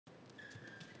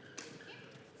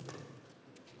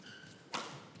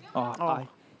Oh,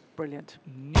 brilliant.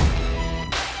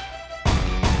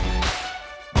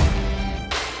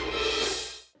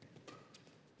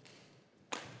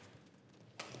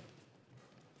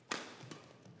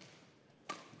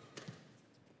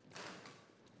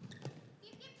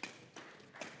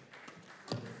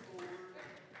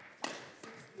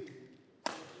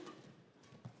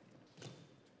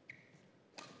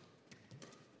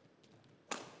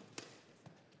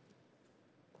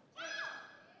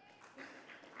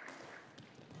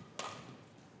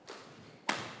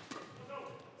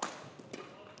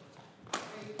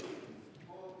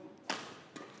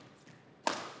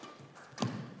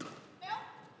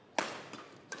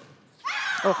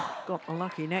 Oh, got the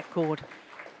lucky net cord.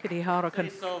 Kititharakul.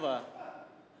 It's over.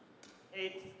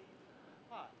 8-5.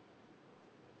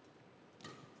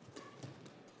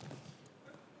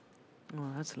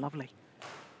 Oh, that's lovely.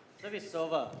 Service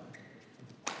over.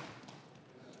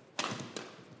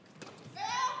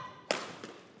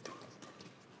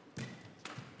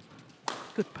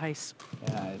 Good pace.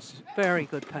 Yeah, it's Very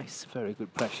good pace. very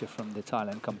good pressure from the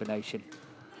Thailand combination.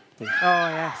 Oh,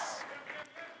 yes.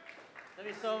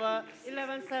 Service over.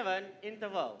 11-7.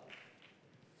 Interval.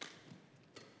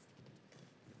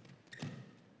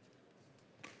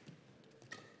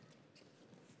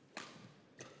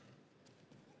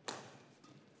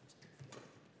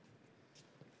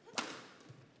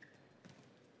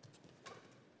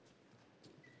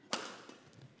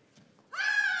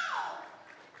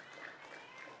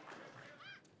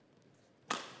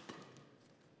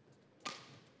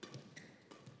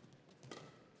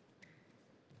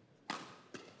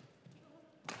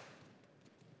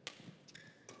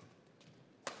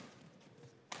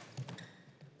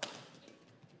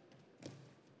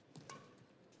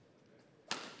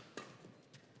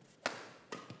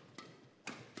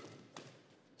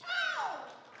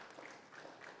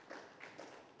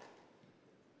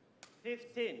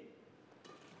 $15.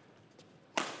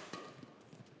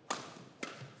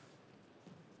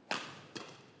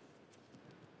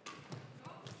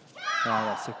 Yeah,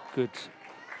 that's a good,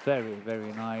 very,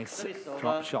 very nice Service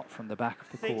drop over. shot from the back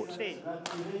of the court. 16.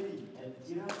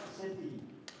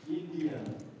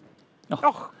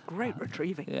 Oh, great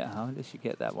retrieving. Yeah, how did she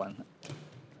get that one?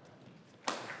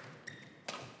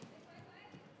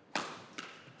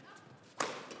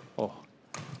 Oh,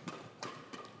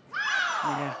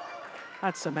 Yeah,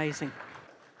 that's amazing.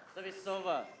 Service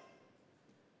over.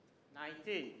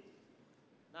 19.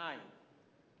 9.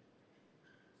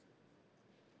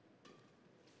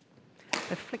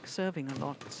 They're flick serving a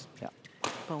lot, yeah,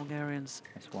 Bulgarians.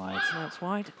 that's wide. That's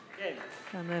wide. Game.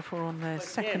 And therefore on their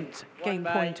First second won game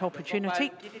by point opportunity.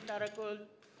 Kititharakul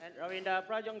and Rawinda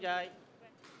Prajongjai.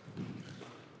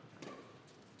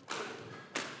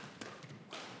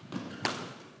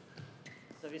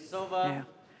 Service over. Yeah,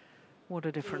 what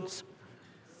a difference.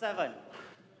 7.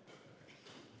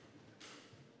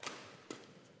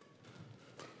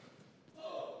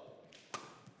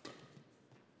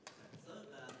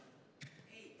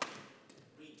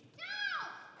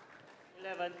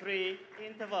 Eleven, 3,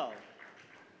 interval.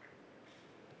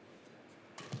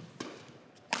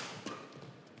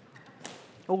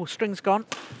 Oh, string's gone.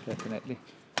 Definitely.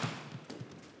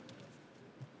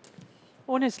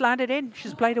 Oh, and it's landed in.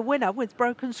 She's played a winner with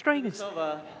broken strings. Service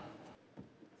over.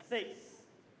 6,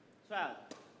 12.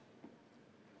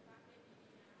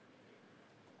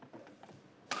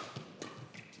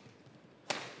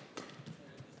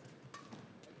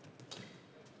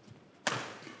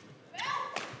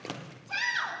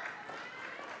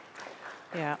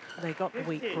 Yeah, they got the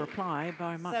weak 15, reply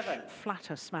by a much 7.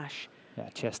 flatter smash. Yeah,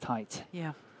 chest height.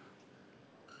 Yeah.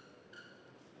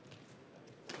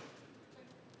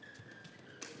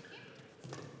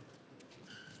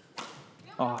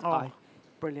 Oh, Oh, I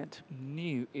brilliant.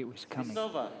 knew it was coming. It's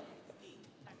over.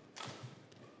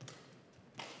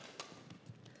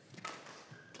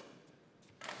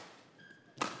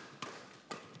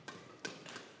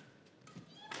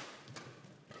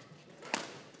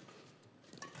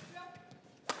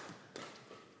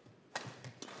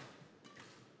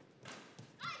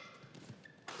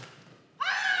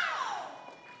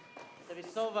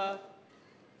 Service over.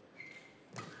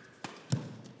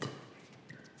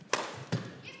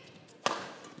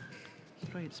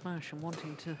 Straight smash and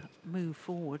wanting to move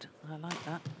forward. I like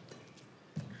that.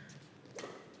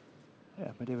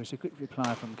 Yeah, but there was a good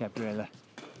reply from Gabriella.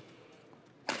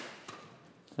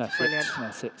 That's Brilliant. it.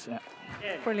 That's it. Yeah.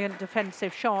 Game. Brilliant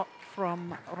defensive shot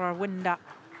from Rawinda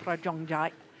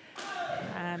Prajongjai.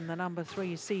 And the number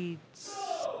 3 seeds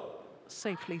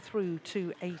safely through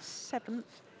to a 7th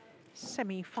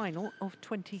semi-final of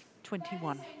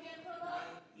 2021. Match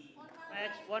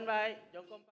won by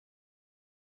Jongkom.